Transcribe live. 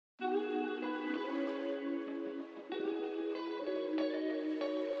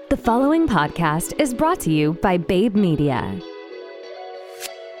The following podcast is brought to you by Babe Media.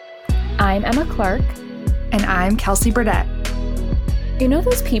 I'm Emma Clark. And I'm Kelsey Burdett. You know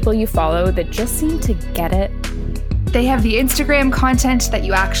those people you follow that just seem to get it? They have the Instagram content that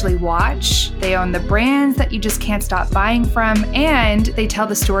you actually watch, they own the brands that you just can't stop buying from, and they tell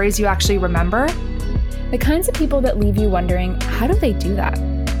the stories you actually remember. The kinds of people that leave you wondering, how do they do that?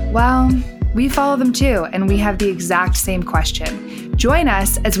 Well, we follow them too, and we have the exact same question. Join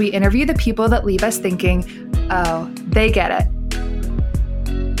us as we interview the people that leave us thinking, oh, they get it.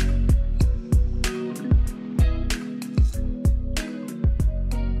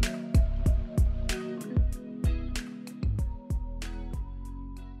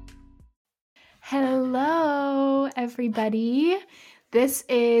 Hello, everybody. This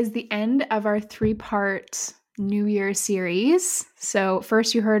is the end of our three-part New Year series. So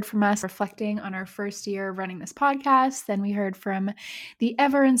first you heard from us reflecting on our first year of running this podcast. Then we heard from the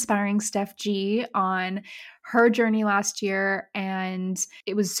ever-inspiring Steph G on her journey last year, and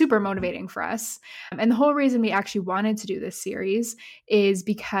it was super motivating for us. And the whole reason we actually wanted to do this series is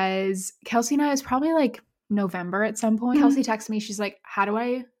because Kelsey and I, is probably like November at some point. Kelsey texted me, she's like, how do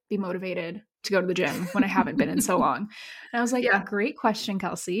I be motivated to go to the gym when I haven't been in so long? And I was like, Great question,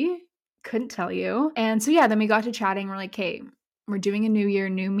 Kelsey. Couldn't tell you. And so then we got to chatting. We're like, hey, we're doing a new year,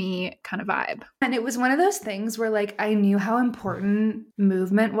 new me kind of vibe. And it was one of those things where like I knew how important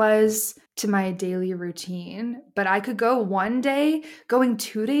movement was to my daily routine, but I could go one day. Going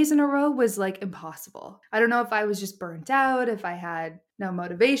 2 days in a row was like impossible. I don't know if I was just burnt out, if I had no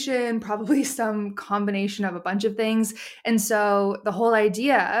motivation, probably some combination of a bunch of things. And so the whole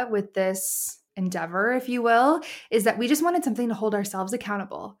idea with this endeavor, if you will, is that we just wanted something to hold ourselves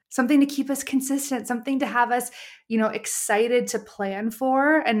accountable, something to keep us consistent, something to have us, excited to plan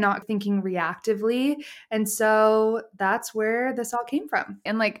for and not thinking reactively. And so that's where this all came from.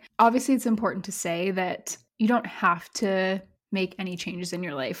 And like, obviously it's important to say that you don't have to make any changes in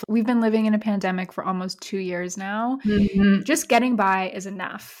your life. We've been living in a pandemic for almost 2 years now. Mm-hmm. Just getting by is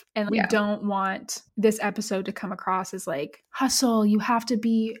enough. And we don't want this episode to come across as like, hustle, you have to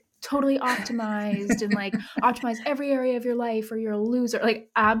be totally optimized and like optimize every area of your life or you're a loser. Like,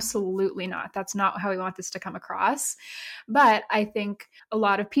 absolutely not. That's not how we want this to come across. But I think a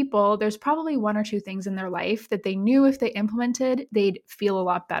lot of people, there's probably one or two things in their life that they knew if they implemented, they'd feel a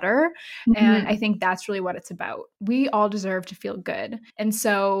lot better. Mm-hmm. And I think that's really what it's about. We all deserve to feel good. And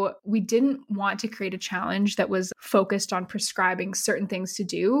so we didn't want to create a challenge that was focused on prescribing certain things to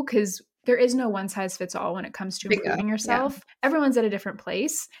do, because there is no one size fits all when it comes to improving yourself. Yeah. Everyone's at a different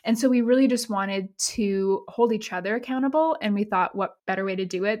place. And so we really just wanted to hold each other accountable. And we thought, what better way to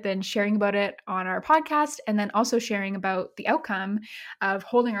do it than sharing about it on our podcast, and then also sharing about the outcome of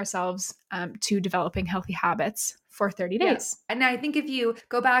holding ourselves to developing healthy habits for 30 days. Yeah. And I think if you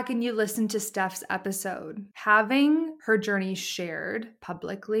go back and you listen to Steph's episode, having her journey shared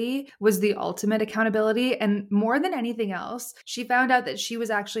publicly was the ultimate accountability. And more than anything else, she found out that she was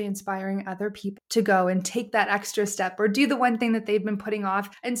actually inspiring other people to go and take that extra step or do the one thing that they've been putting off.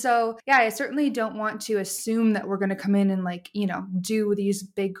 And so, I certainly don't want to assume that we're going to come in and do these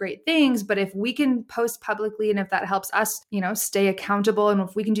big, great things. But if we can post publicly and if that helps us, stay accountable, and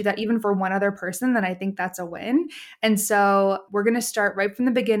if we can do that even for one other person, then I think that's a win. And so we're going to start right from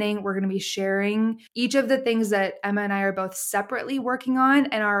the beginning. We're going to be sharing each of the things that Emma and I are both separately working on.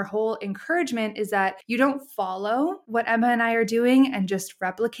 And our whole encouragement is that you don't follow what Emma and I are doing and just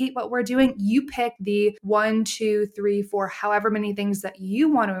replicate what we're doing. You pick the 1, 2, 3, 4, however many things that you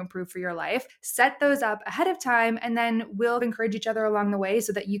want to improve for your life, set those up ahead of time, and then we'll encourage each other along the way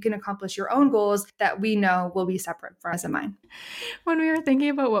so that you can accomplish your own goals that we know will be separate from us and mine. When we were thinking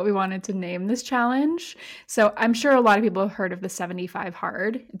about what we wanted to name this challenge, so I'm sure a lot of people have heard of the 75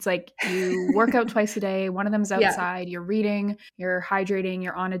 hard. It's like you work out twice a day. One of them's outside. You're reading, you're hydrating,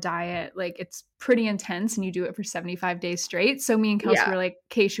 you're on a diet. Like, it's pretty intense, and you do it for 75 days straight. So me and Kelsey were like,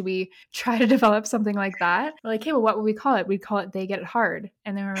 okay, should we try to develop something like that? We're like, hey, well, what would we call it? We'd call it They Get It Hard.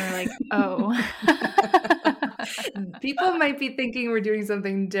 And then we were like, oh. People might be thinking we're doing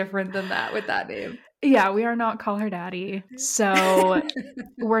something different than that with that name. Yeah, we are not Call Her Daddy. So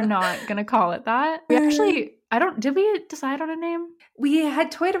we're not going to call it that. We actually, did we decide on a name? We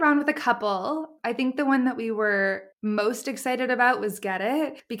had toyed around with a couple. I think the one that we were most excited about was Get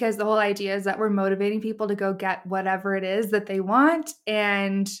It, because the whole idea is that we're motivating people to go get whatever it is that they want.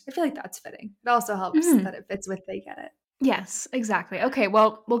 And I feel like that's fitting. It also helps that it fits with They Get It. Yes, exactly. Okay,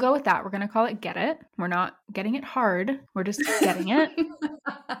 well, we'll go with that. We're going to call it Get It. We're not getting it hard. We're just getting it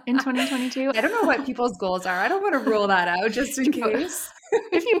in 2022. I don't know what people's goals are. I don't want to rule that out just in case.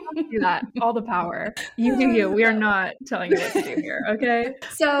 If you want to do that, all the power. You do you. We are not telling you what to do here, okay?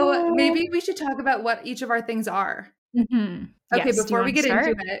 So maybe we should talk about what each of our things are. Mm-hmm. Okay, Yes. before we get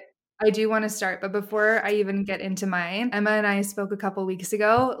into it, I do want to start, but before I even get into mine, Emma and I spoke a couple weeks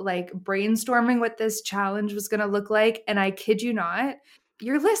ago, like brainstorming what this challenge was going to look like. And I kid you not,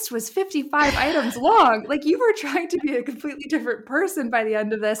 your list was 55 items long. Like you were trying to be a completely different person by the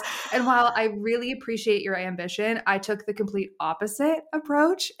end of this. And while I really appreciate your ambition, I took the complete opposite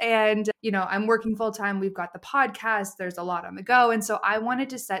approach. And, you know, I'm working full time. We've got the podcast. There's a lot on the go. And so I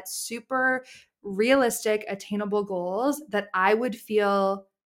wanted to set super realistic, attainable goals that I would feel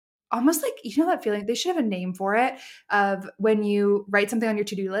almost like, you know, that feeling, they should have a name for it, of when you write something on your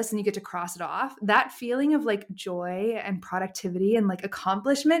to-do list and you get to cross it off. That feeling of like joy and productivity and like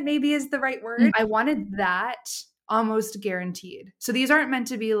accomplishment maybe is the right word. I wanted that almost guaranteed. So these aren't meant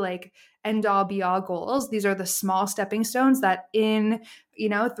to be like end all be all goals. These are the small stepping stones that in, you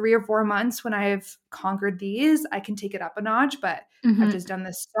know, 3 or 4 months when I've conquered these, I can take it up a notch. But I've just done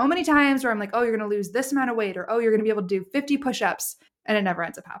this so many times where I'm like, oh, you're going to lose this amount of weight, or, oh, you're going to be able to do 50 push-ups. And it never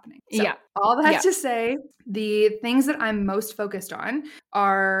ends up happening. So all that to say, the things that I'm most focused on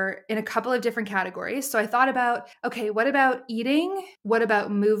are in a couple of different categories. So I thought about, okay, what about eating? What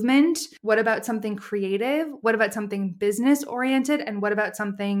about movement? What about something creative? What about something business oriented? And what about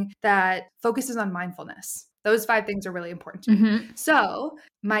something that focuses on mindfulness? Those 5 things are really important to me. So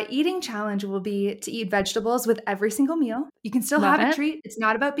my eating challenge will be to eat vegetables with every single meal. You can still have a treat. It's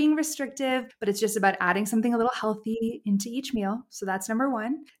not about being restrictive, but it's just about adding something a little healthy into each meal. So that's number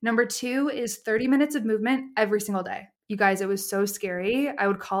 1. Number 2 is 30 minutes of movement every single day. You guys, it was so scary. I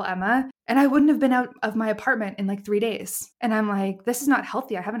would call Emma and I wouldn't have been out of my apartment in like 3 days. And I'm like, this is not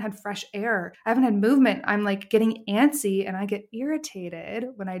healthy. I haven't had fresh air. I haven't had movement. I'm like getting antsy and I get irritated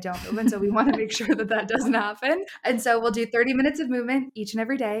when I don't move. And so we want to make sure that that doesn't happen. And so we'll do 30 minutes of movement each and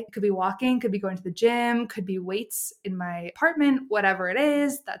every day. It could be walking, could be going to the gym, could be weights in my apartment, whatever it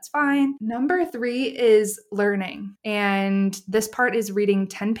is, that's fine. Number 3 is learning. And this part is reading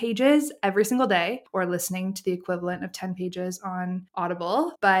 10 pages every single day or listening to the equivalent of 10 pages on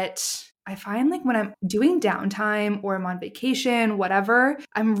Audible. But I find like when I'm doing downtime or I'm on vacation, whatever,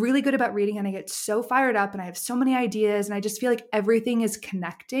 I'm really good about reading and I get so fired up and I have so many ideas and I just feel like everything is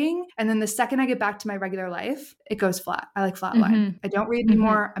connecting. And then the second I get back to my regular life, it goes flat. I like flatline. I don't read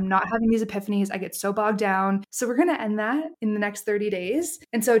anymore. I'm not having these epiphanies. I get so bogged down. So we're going to end that in the next 30 days.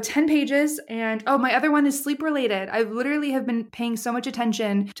 And so 10 pages. And oh, my other one is sleep related. I literally have been paying so much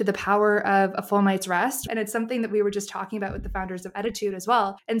attention to the power of a full night's rest. And it's something that we were just talking about with the founders of Ettitude as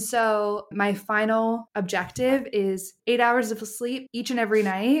well. And so my final objective is 8 hours of sleep each and every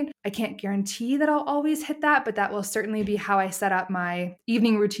night. I can't guarantee that I'll always hit that, but that will certainly be how I set up my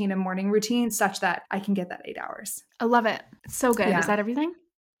evening routine and morning routine such that I can get that 8 hours. I love it. It's so good. Is that everything?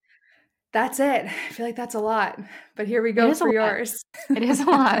 That's it. I feel like that's a lot, but here we go for yours. It is a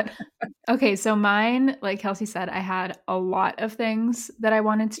lot. Okay. So mine, like Kelsey said, I had a lot of things that I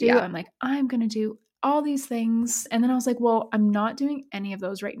wanted to do. I'm like, I'm going to do all these things. And then I was like, well, I'm not doing any of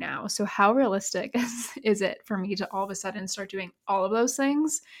those right now. So how realistic is it for me to all of a sudden start doing all of those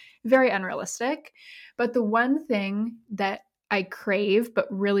things? Very unrealistic. But the one thing that I crave but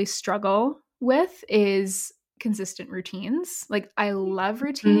really struggle with is consistent routines. Like I love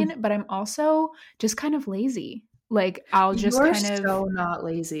routine, but I'm also just kind of lazy. Like I'll just You're kind of so not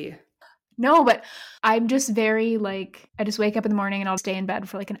lazy. No, but I'm just very like, I just wake up in the morning and I'll stay in bed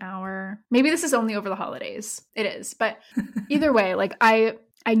for like an hour. Maybe this is only over the holidays. It is. But either way, like I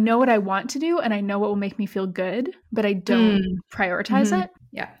know what I want to do and I know what will make me feel good, but I don't prioritize it.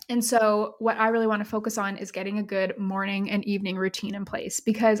 Yeah. And so what I really want to focus on is getting a good morning and evening routine in place,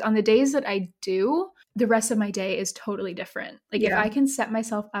 because on the days that I do, the rest of my day is totally different. Like if I can set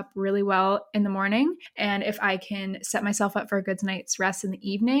myself up really well in the morning and if I can set myself up for a good night's rest in the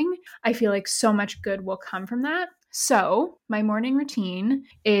evening, I feel like so much good will come from that. So my morning routine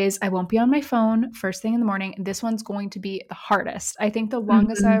is I won't be on my phone first thing in the morning. And this one's going to be the hardest. I think the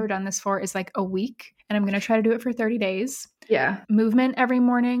longest I've ever done this for is like a week. And I'm going to try to do it for 30 days. Yeah. Movement every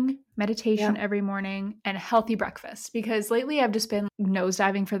morning, meditation every morning, and healthy breakfast. Because lately I've just been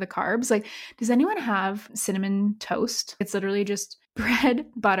nosediving for the carbs. Like, does anyone have cinnamon toast? It's literally just bread,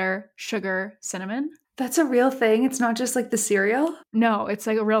 butter, sugar, cinnamon. That's a real thing. It's not just like the cereal. No, it's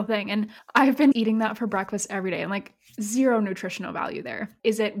like a real thing. And I've been eating that for breakfast every day. And like, zero nutritional value there.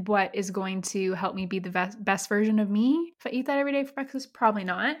 Is it what is going to help me be the best version of me if I eat that every day for breakfast? Probably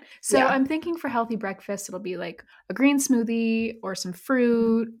not. So I'm thinking for healthy breakfast, it'll be like a green smoothie or some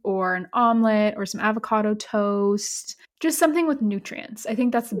fruit or an omelet or some avocado toast, just something with nutrients. I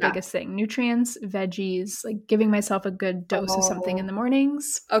think that's the biggest thing. Nutrients, veggies, like giving myself a good dose of something in the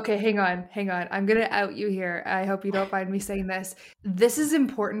mornings. Okay, hang on. I'm going to out you here. I hope you don't mind me saying this. This is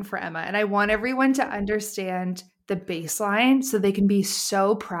important for Emma, and I want everyone to understand the baseline so they can be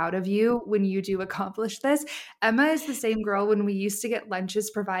so proud of you when you do accomplish this. Emma is the same girl when we used to get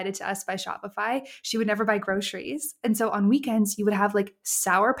lunches provided to us by Shopify. She would never buy groceries. And so on weekends, you would have like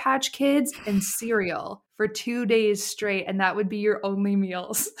Sour Patch Kids and cereal for 2 days straight, and that would be your only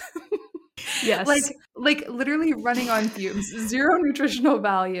meals. Yes. Like literally running on fumes, zero nutritional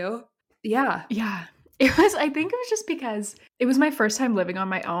value. Yeah. Yeah. I think it was just because it was my first time living on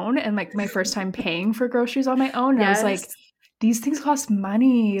my own and like my first time paying for groceries on my own. And I was like, these things cost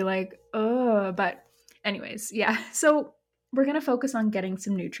money. Like, but anyways, yeah. So we're going to focus on getting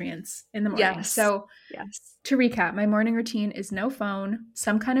some nutrients in the morning. So to recap, my morning routine is no phone,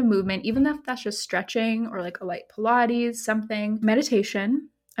 some kind of movement, even if that's just stretching or like a light Pilates, something, meditation.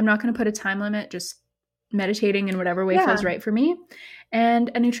 I'm not going to put a time limit, just meditating in whatever way feels right for me,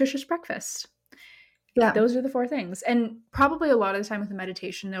 and a nutritious breakfast. Yeah. Those are the 4 things. And probably a lot of the time with the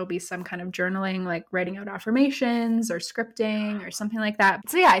meditation, there'll be some kind of journaling, like writing out affirmations or scripting or something like that.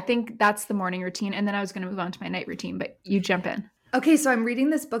 So yeah, I think that's the morning routine. And then I was going to move on to my night routine, but you jump in. Okay, so I'm reading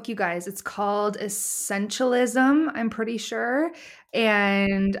this book, you guys. It's called Essentialism, I'm pretty sure.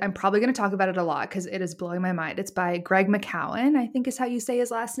 And I'm probably going to talk about it a lot because it is blowing my mind. It's by Greg McKeown, I think is how you say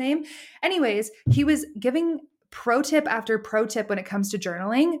his last name. Anyways, he was giving pro tip after pro tip when it comes to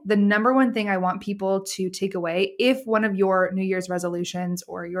journaling. The number one thing I want people to take away, if one of your New Year's resolutions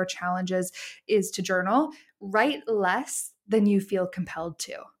or your challenges is to journal, write less than you feel compelled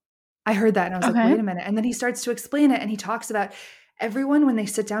to. I heard that and I was like, wait a minute. And then he starts to explain it and he talks about everyone, when they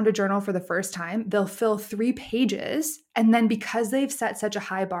sit down to journal for the first time, they'll fill 3 pages. And then because they've set such a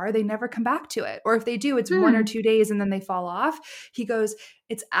high bar, they never come back to it. Or if they do, it's 1 or 2 days and then they fall off. He goes,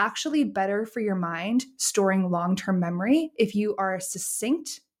 it's actually better for your mind storing long-term memory if you are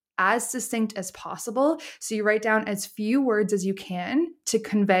succinct as possible. So you write down as few words as you can to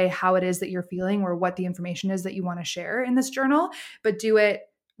convey how it is that you're feeling or what the information is that you want to share in this journal, but do it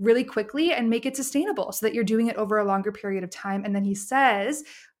really quickly and make it sustainable so that you're doing it over a longer period of time. And then he says,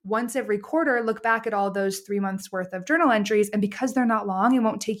 once every quarter, look back at all those 3 months worth of journal entries. And because they're not long, it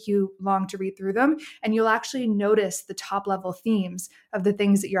won't take you long to read through them. And you'll actually notice the top level themes of the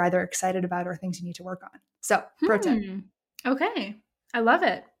things that you're either excited about or things you need to work on. So pro tip. Okay. I love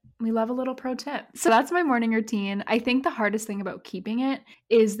it. We love a little pro tip. So that's my morning routine. I think the hardest thing about keeping it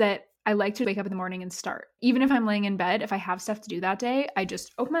is that I like to wake up in the morning and start. Even if I'm laying in bed, if I have stuff to do that day, I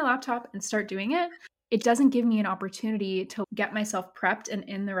just open my laptop and start doing it. It doesn't give me an opportunity to get myself prepped and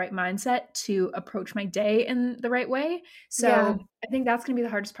in the right mindset to approach my day in the right way. So I think that's going to be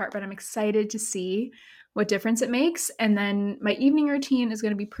the hardest part, but I'm excited to see what difference it makes. And then my evening routine is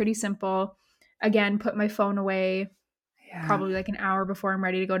going to be pretty simple. Again, put my phone away probably like an hour before I'm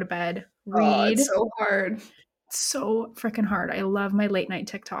ready to go to bed. Read. It's so hard. So freaking hard. I love my late night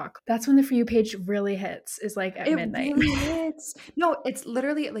TikTok. That's when the For You page really hits, is like at midnight. Really hits. No, it's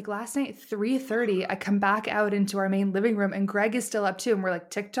literally like last night, 3:30, I come back out into our main living room and Greg is still up too. And we're like,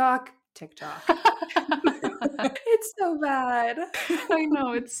 TikTok. It's so bad. I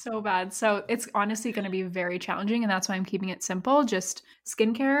know, it's so bad. So it's honestly going to be very challenging. And that's why I'm keeping it simple. Just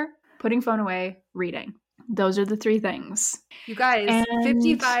skincare, putting phone away, reading. Those are the 3 things. You guys,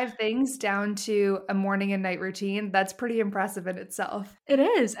 55 things down to a morning and night routine. That's pretty impressive in itself. It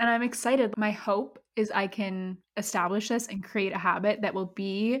is. And I'm excited. My hope is I can establish this and create a habit that will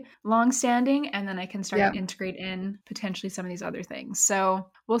be long-standing. And then I can start to integrate in potentially some of these other things. So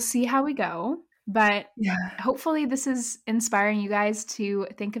we'll see how we go. But hopefully this is inspiring you guys to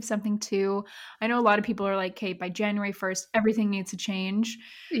think of something too. I know a lot of people are like, okay, by January 1st, everything needs to change.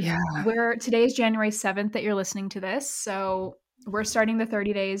 Yeah. Today is January 7th that you're listening to this. So we're starting the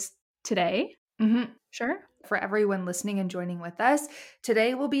 30 days today. Mm-hmm. Sure. For everyone listening and joining with us,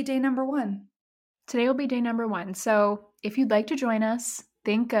 today will be day number 1. Today will be day number 1. So if you'd like to join us,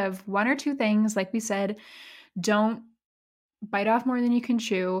 think of 1 or 2 things. Like we said, don't bite off more than you can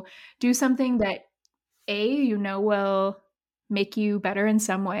chew. Do something that will make you better in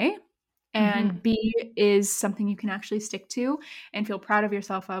some way. And B is something you can actually stick to and feel proud of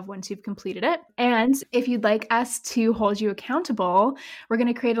yourself of once you've completed it. And if you'd like us to hold you accountable, we're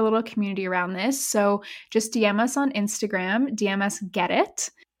going to create a little community around this. So just DM us on Instagram, DM us Get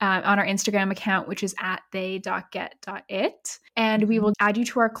It. on our Instagram account, which is at they.get.it. And we will add you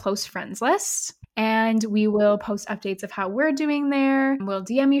to our close friends list. And we will post updates of how we're doing there. We'll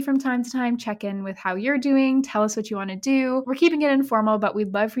DM you from time to time, check in with how you're doing, tell us what you want to do. We're keeping it informal, but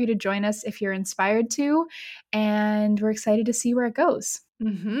we'd love for you to join us if you're inspired to. And we're excited to see where it goes.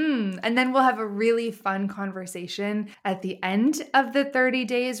 And then we'll have a really fun conversation at the end of the 30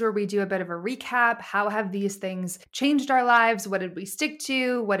 days where we do a bit of a recap. How have these things changed our lives? What did we stick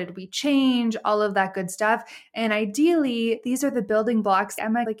to? What did we change? All of that good stuff. And ideally, these are the building blocks,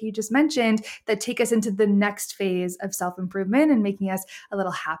 Emma, like you just mentioned, that take us into the next phase of self-improvement and making us a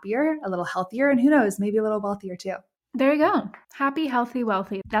little happier, a little healthier, and who knows, maybe a little wealthier too. There you go. Happy, healthy,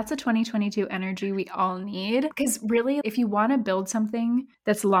 wealthy. That's a 2022 energy we all need. Because really, if you want to build something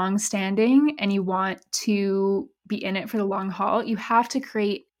that's long-standing and you want to be in it for the long haul, you have to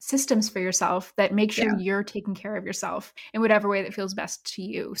create systems for yourself that make sure you're taking care of yourself in whatever way that feels best to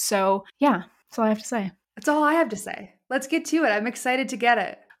you. So yeah, that's all I have to say. That's all I have to say. Let's get to it. I'm excited to get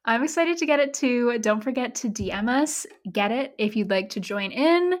it. I'm excited to get it too. Don't forget to DM us, get it if you'd like to join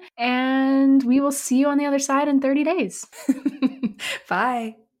in, and we will see you on the other side in 30 days.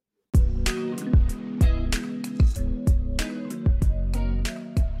 Bye.